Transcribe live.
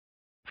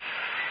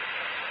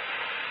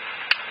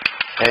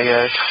Hey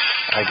guys,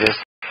 I just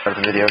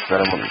started the video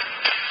because I'm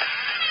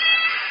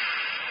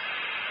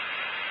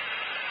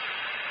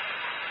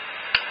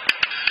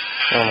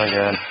oh my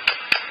god.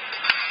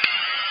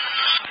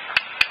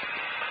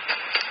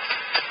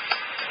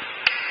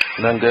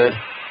 Done good?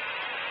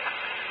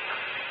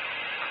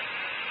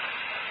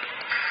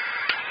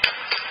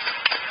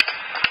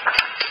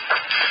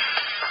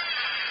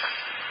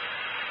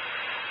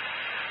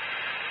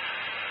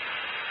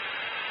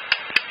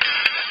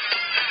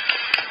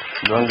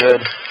 Doing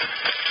good?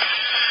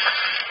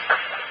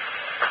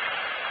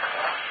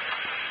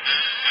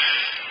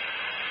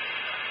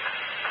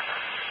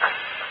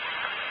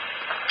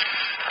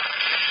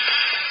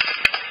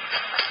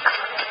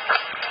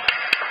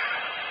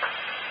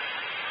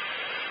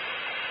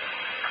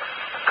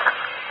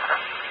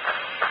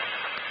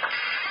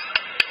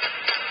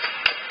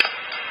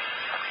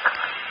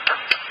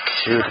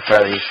 Shoot,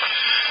 Freddys.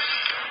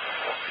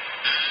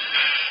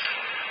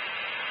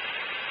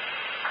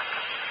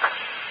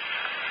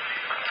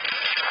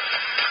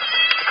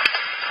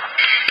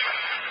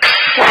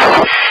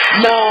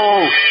 No!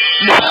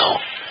 No!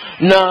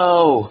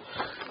 No!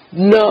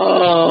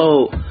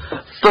 No!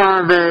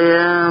 5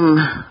 a.m.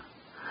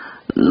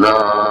 No,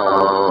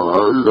 I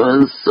was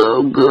doing so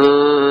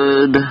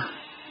good.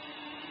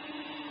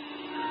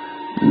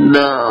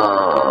 No.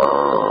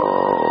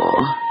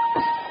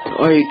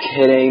 Are you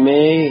kidding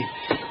me?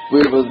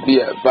 We're supposed to be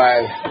at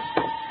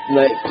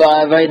night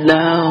 5 right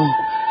now.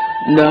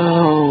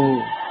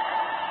 No.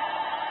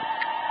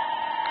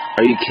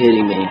 Are you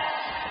kidding me?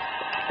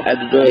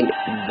 After doing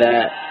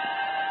that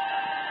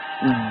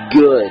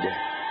good.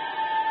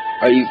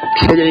 Are you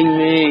kidding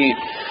me?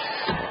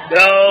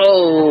 No.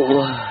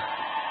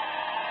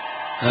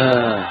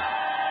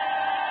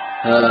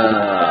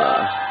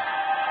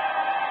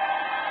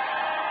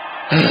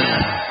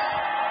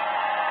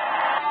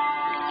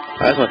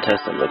 I just want to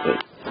test it a little bit.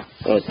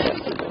 I want to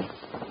test it though.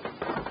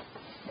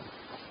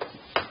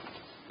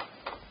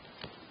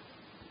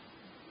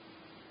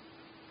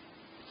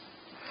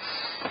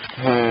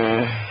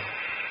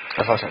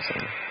 I thought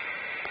something.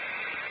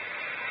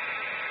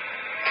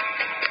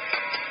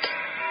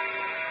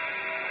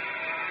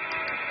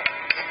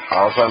 I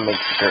also want to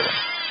make sure.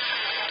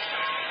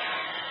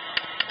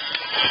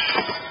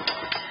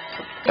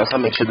 I also want to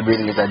make sure the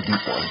breathing is that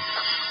deep one.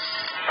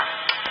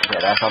 Yeah,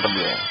 that's not the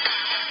breathing.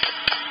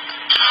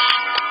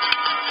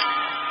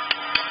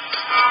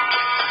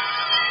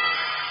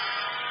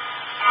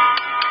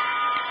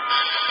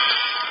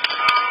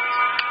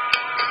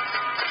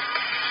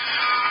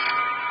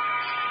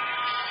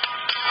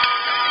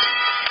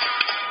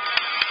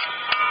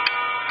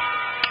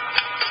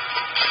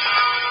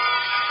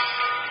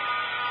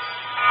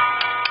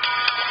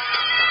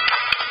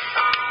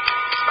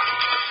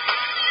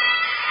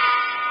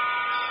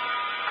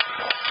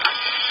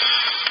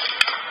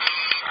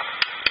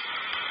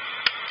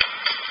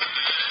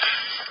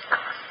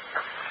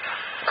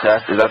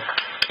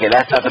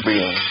 That's not the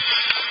breathing.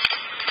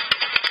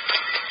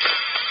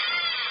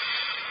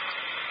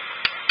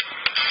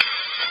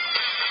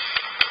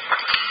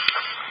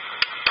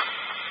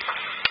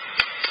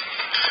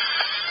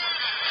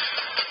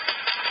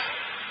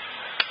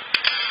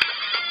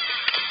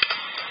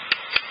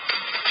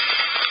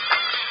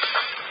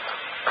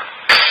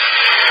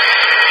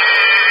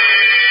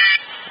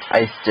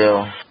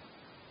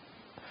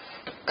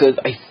 Because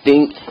I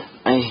think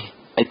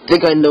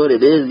I know what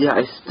it is. Yeah,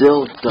 I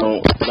still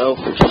don't know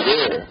for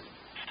sure.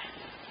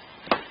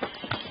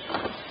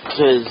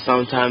 Because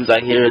sometimes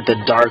I hear the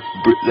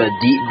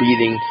deep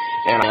breathing,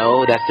 and I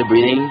know that's the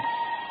breathing.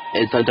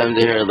 And sometimes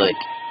I hear like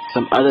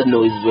some other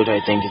noises, which I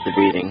think is the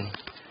breathing.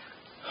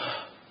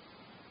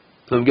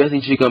 So I'm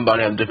guessing she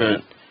combined have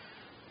different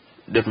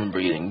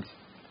breathings.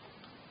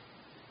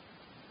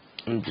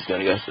 I'm just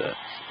gonna guess that.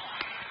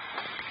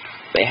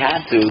 They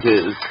had to,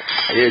 because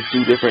I hear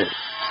two different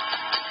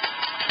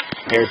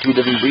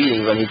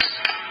breathings on each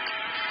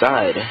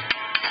side.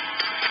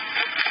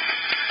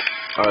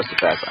 Oh, that's a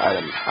fast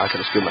item. I could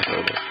have screwed myself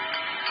with it.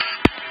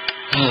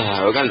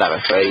 We're gonna die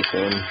by Freddy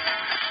soon.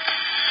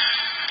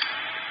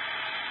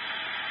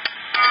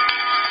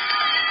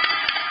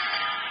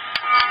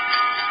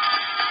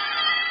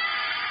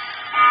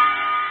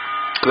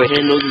 Cause I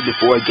hear noises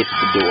before I get to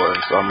the door,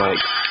 so I'm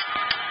like,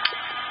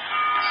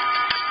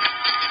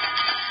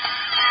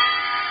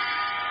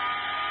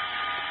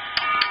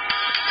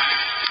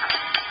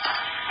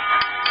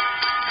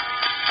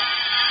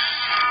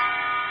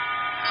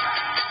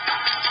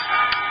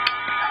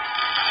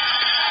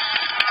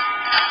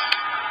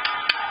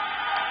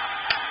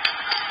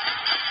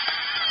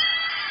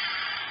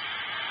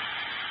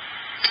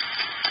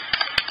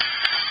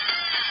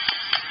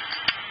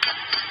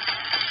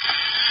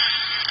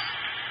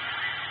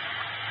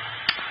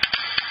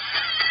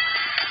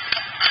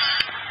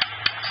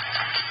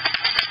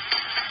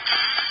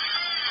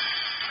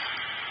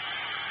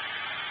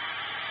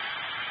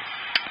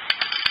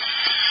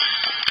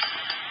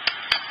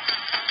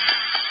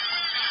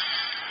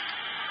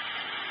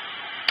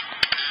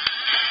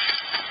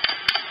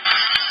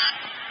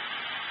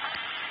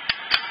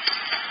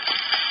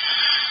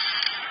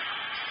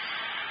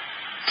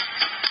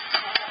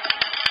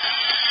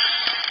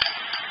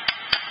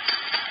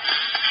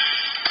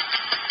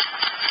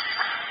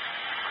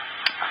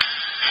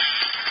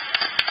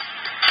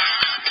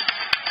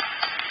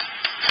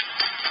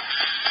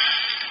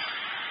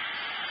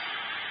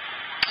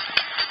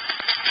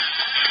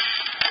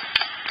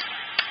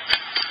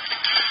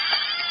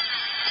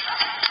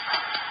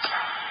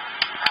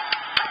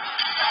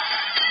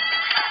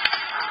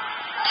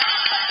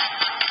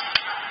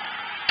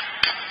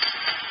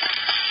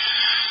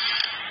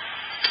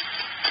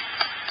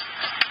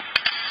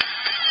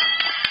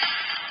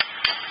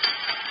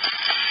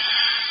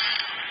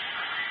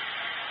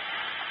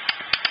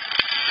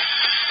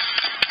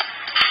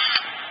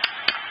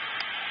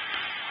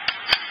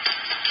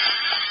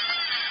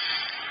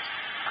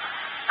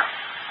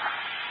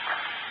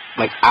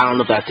 Like, I don't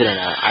know if that's it or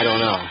not. I don't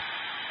know.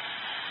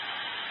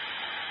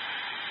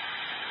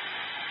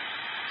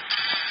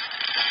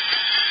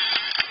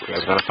 You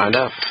guys gotta find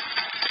out.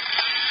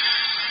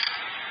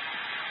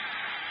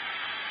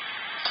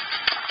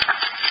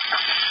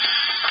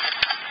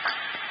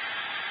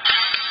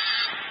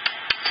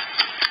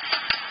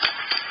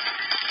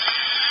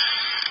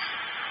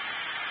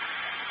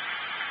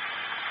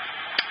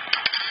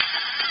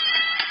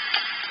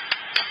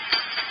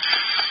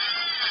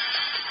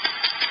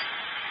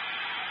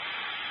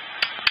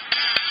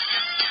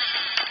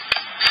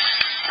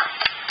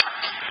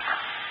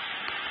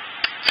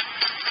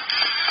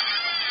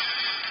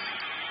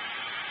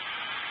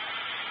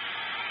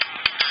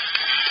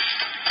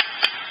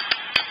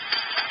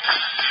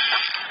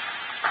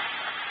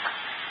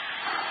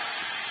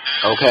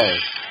 Okay.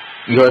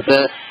 You heard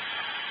that?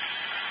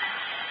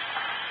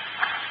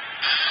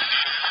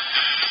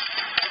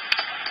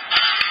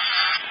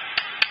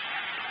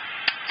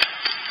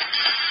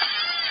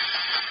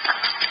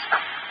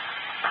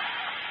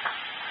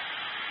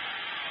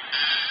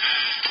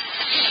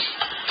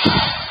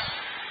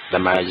 That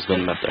might have just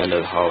been at the end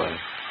of the hallway.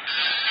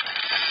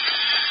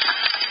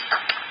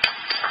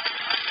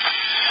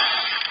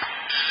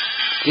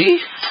 See?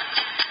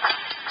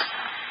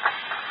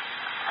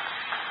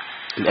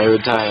 And every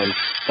time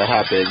that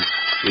happens,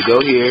 we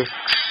go here,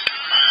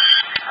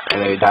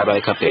 and then we die by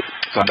the cupcake.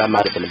 So that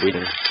might have been the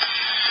breathing.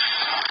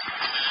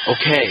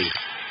 Okay.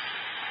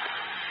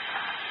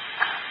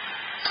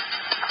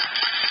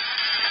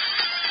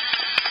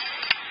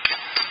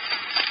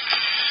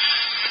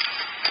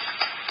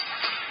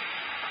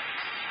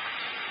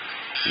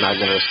 I'm not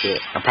gonna risk it.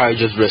 I probably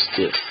just risked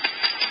it.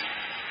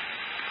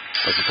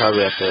 I should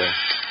probably have to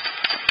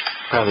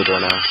probably go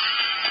now.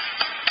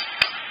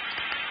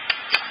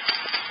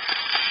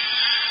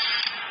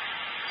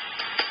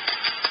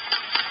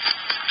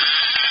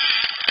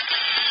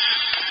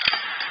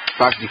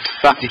 Foxy,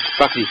 Foxy,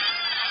 Foxy.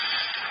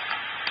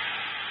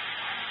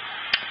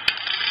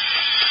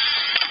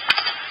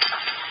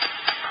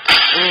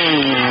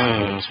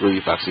 Screw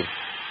you, Foxy.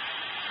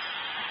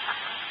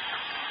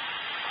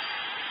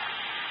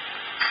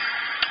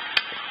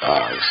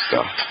 Let's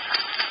go.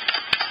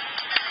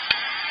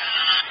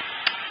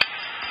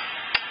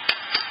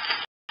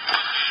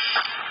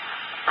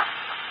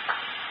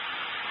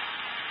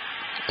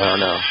 I don't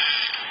know.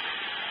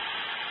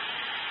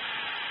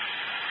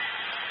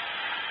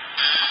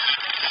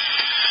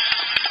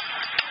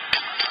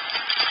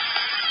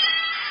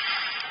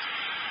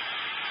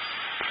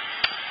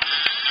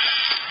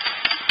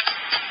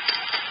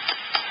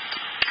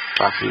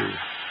 Foxy.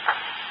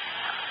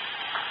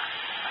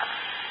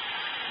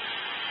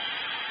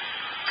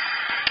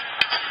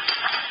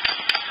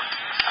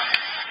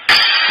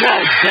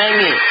 God dang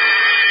it!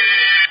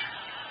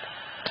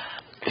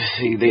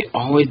 See, they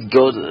always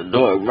go to the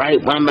door right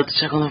when I'm about to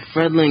check on the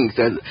Fredlings.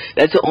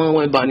 That's the only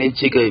way Bonnie and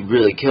Chica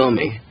really kill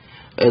me,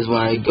 is when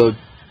I go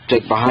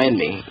check behind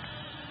me.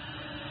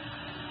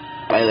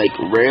 I like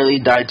rarely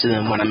die to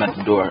them when I'm at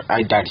the door.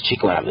 I die to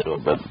Chica when I'm at the door,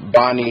 but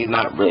Bonnie,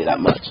 not really that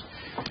much.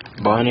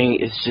 Bonnie,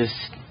 it's just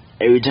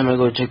every time I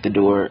go check the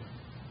door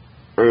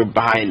or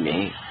behind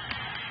me,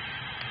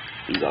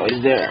 he's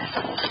always there.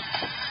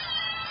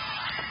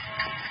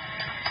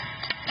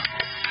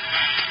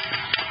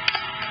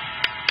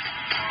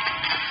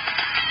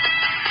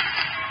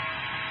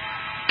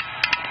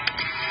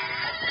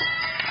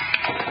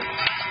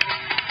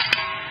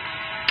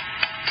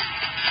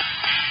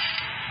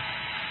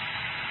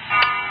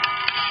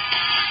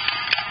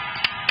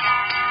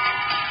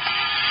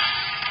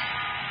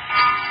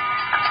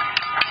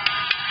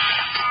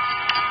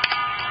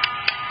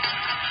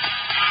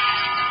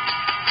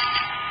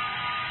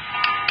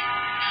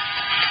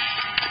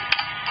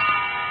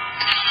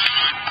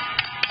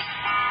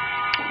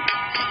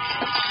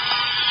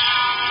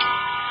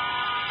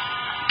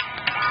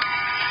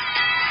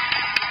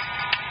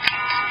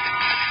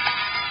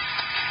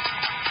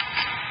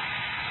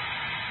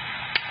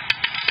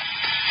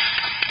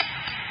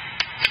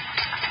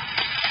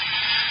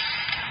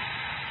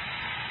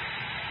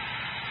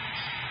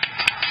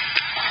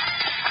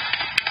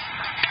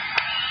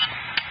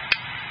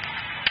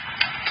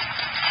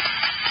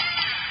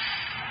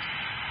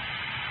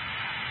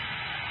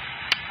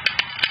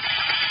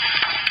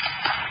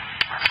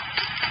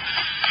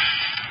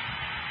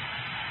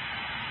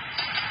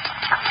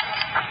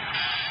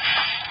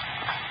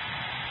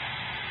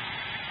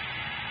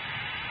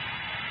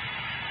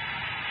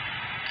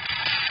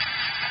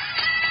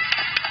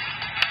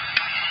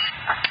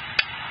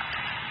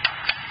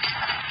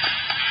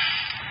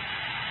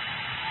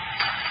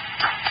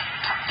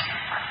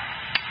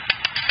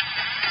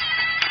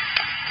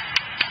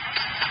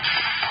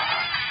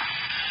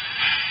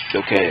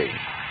 Okay.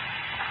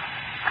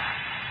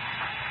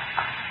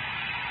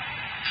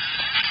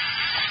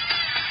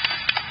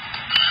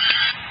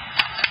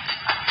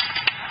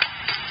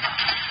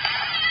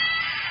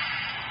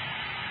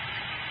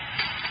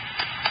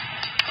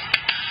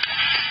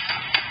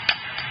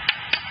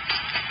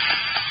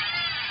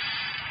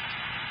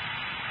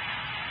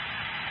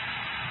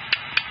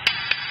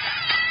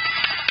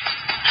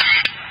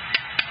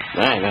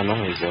 that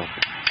noise though?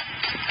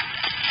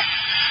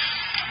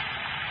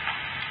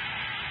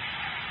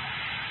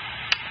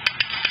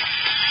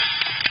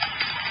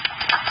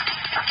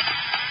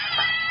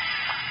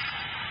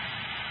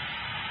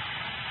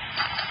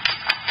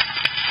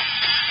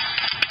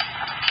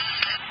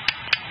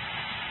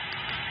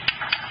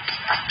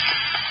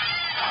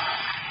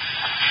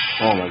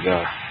 Oh my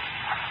god.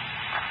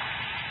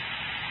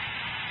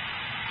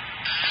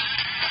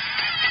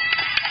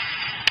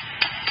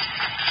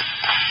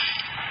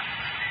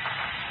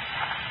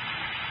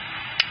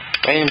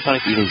 Why am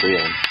Sonic even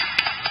breathing?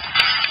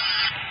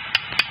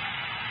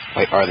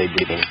 Like, are they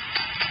breathing?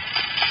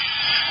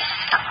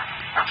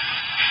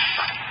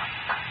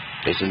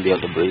 They shouldn't be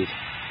able to breathe.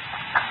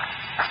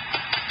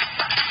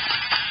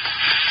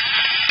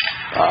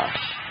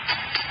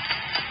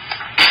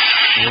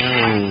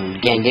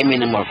 Again, give me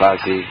no more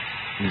Foxy.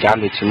 You got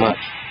me too much.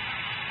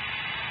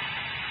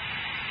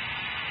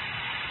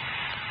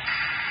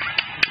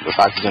 The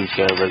Foxy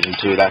Jumpscare version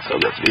 2, that's so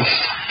good to be.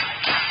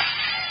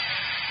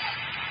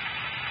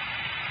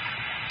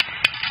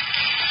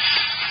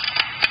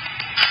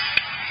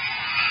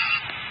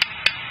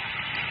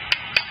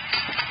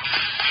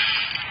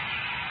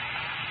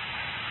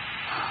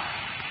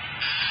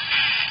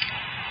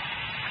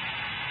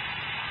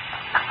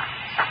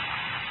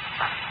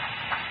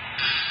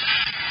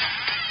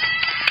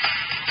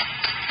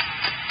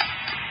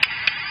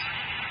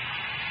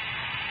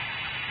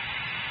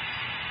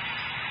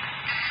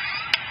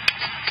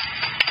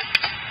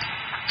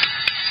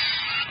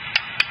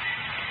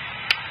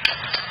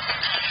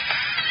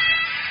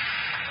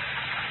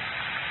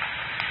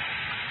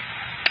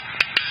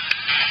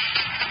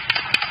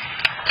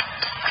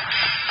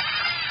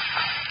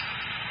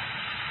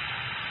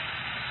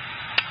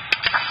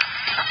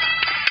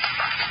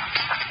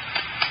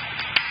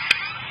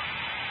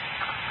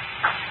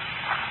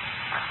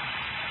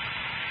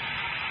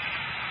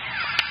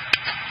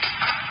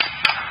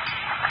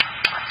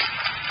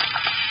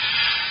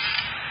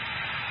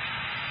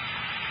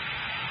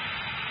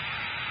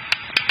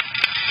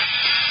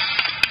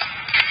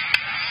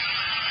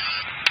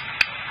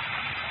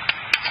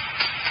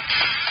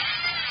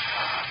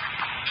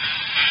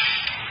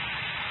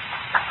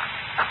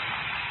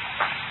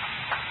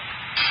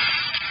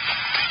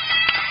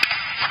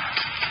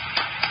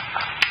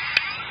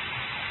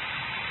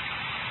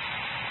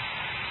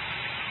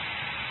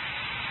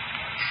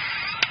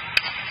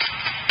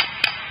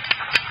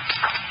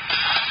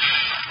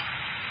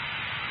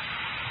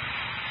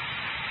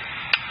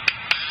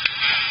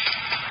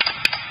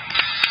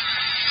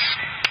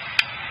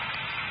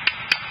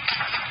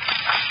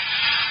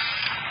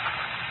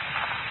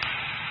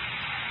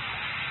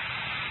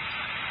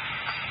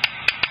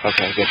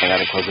 Okay, good thing I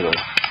didn't close the door.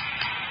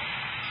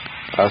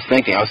 I was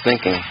thinking.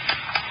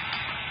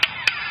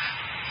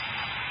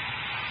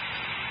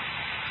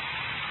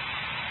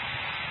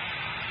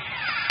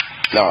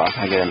 No, that's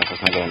not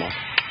good enough.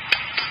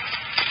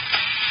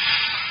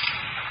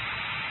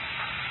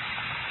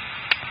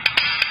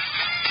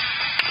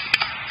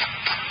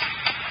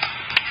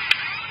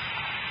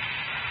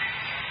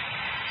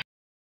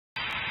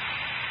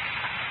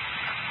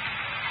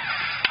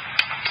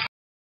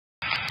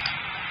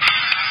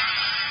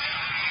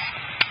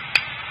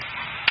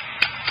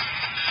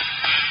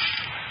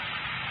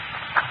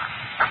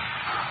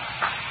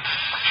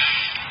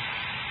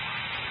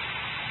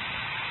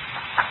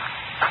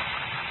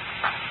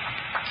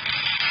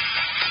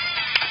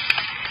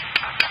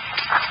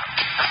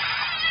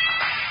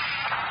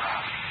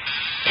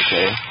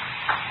 Okay.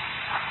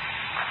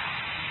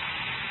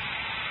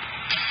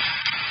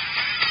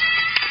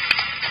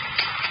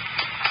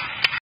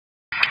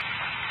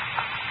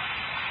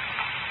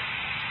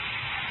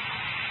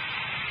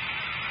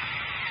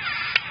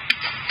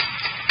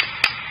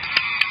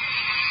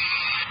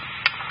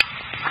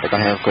 Take my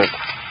hand quick.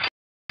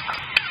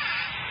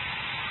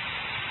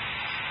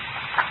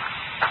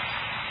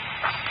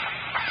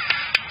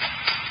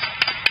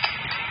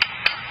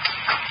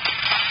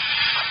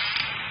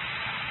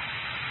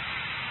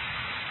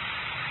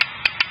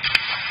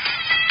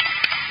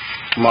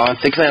 Come on,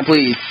 6 man,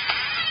 please.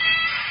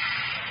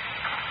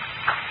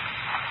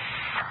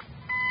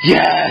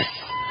 Yes!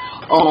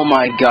 Oh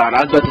my god,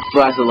 I was about to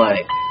flash the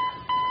light.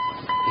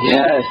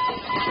 Yes!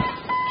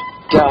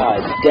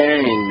 God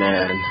dang,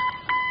 man.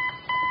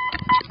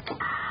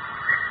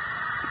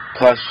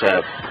 Plus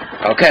chef.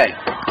 Okay,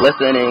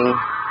 listening.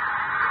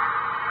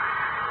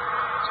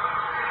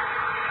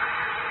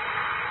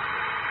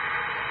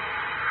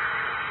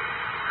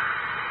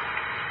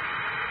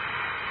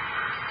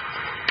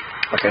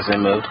 Okay, so they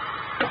moved.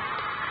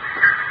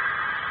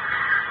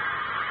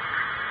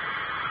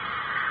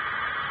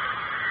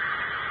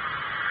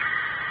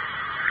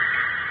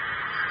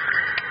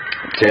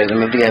 Okay, they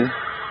moved again.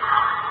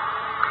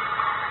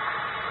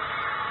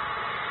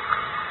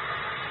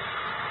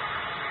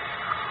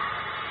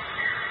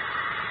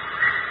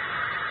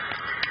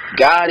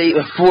 Got it,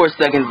 with 4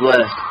 seconds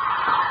left.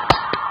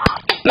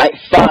 Night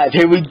 5,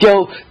 here we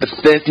go. The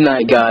 5th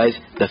night, guys.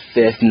 The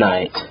 5th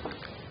night.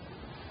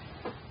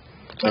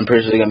 I'm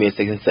pretty sure they're gonna be a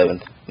 6th and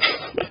 7th.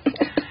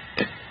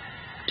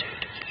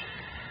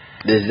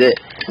 This is it.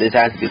 This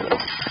has to be love.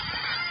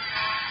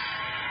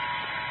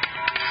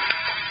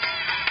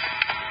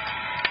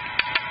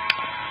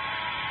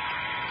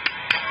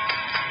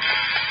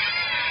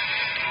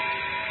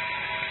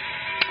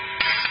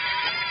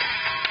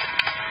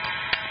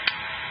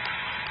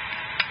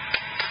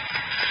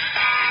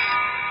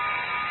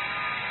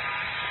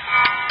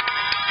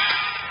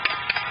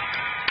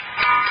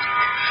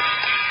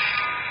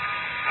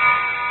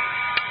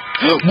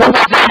 What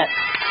was that?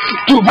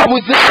 Dude, what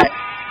was that?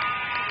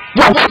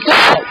 What was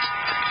that?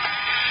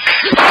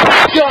 Oh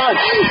my god!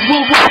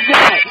 What was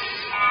that?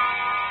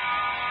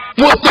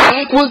 What the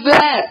heck was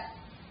that?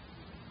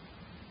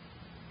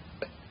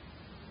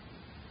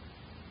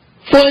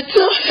 What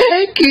the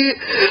heck?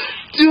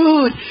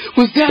 Dude,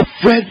 was that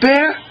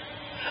Fredbear?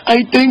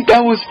 I think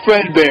that was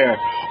Fredbear.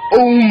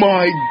 Oh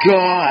my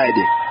god.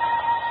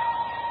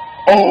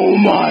 Oh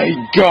my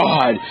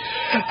god.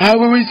 How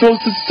are we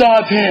supposed to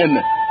stop him?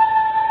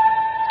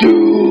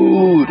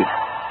 Dude!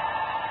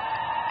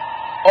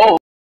 Oh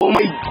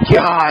my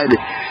god!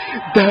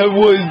 That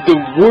was the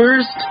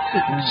worst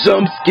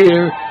jump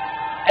scare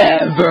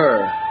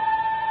ever!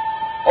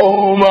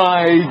 Oh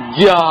my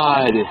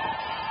god!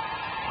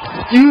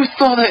 You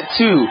saw that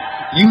too!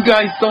 You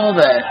guys saw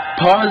that!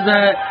 Pause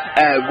that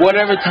at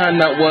whatever time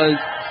that was,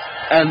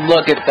 and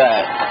look at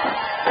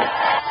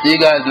that! See you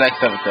guys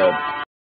next episode.